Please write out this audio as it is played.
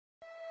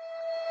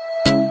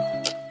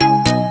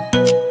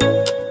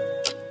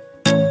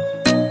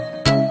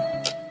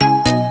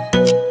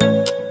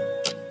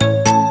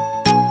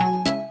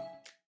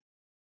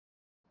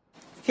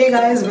Hey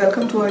guys,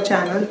 welcome to our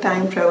channel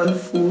Time Travel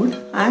Food.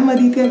 I'm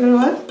Aditi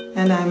Agarwal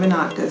and I'm an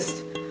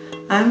artist.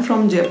 I'm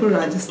from Jaipur,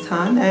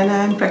 Rajasthan, and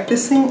I'm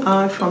practicing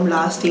art from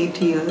last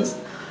 8 years.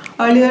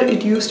 Earlier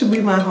it used to be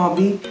my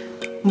hobby,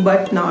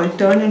 but now it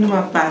turned into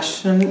my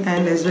passion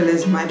and as well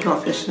as my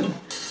profession.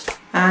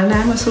 And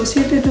I'm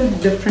associated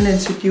with different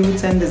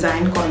institutes and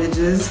design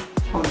colleges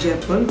of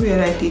Jaipur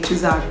where I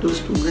teach art to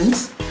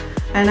students.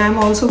 And I'm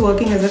also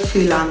working as a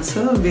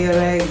freelancer where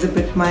I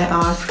exhibit my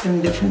art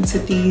in different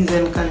cities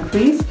and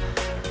countries.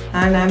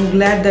 And I'm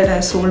glad that I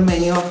sold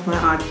many of my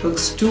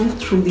artworks too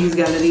through these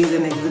galleries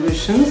and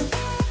exhibitions.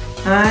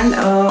 And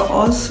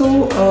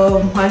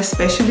my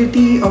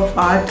specialty of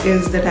art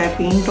is that I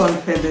paint on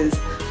feathers.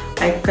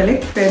 I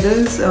collect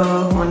feathers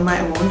on my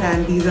own,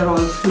 and these are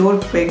all floor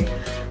pegged,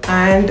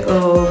 and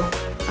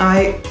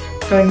I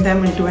turn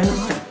them into an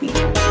art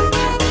piece.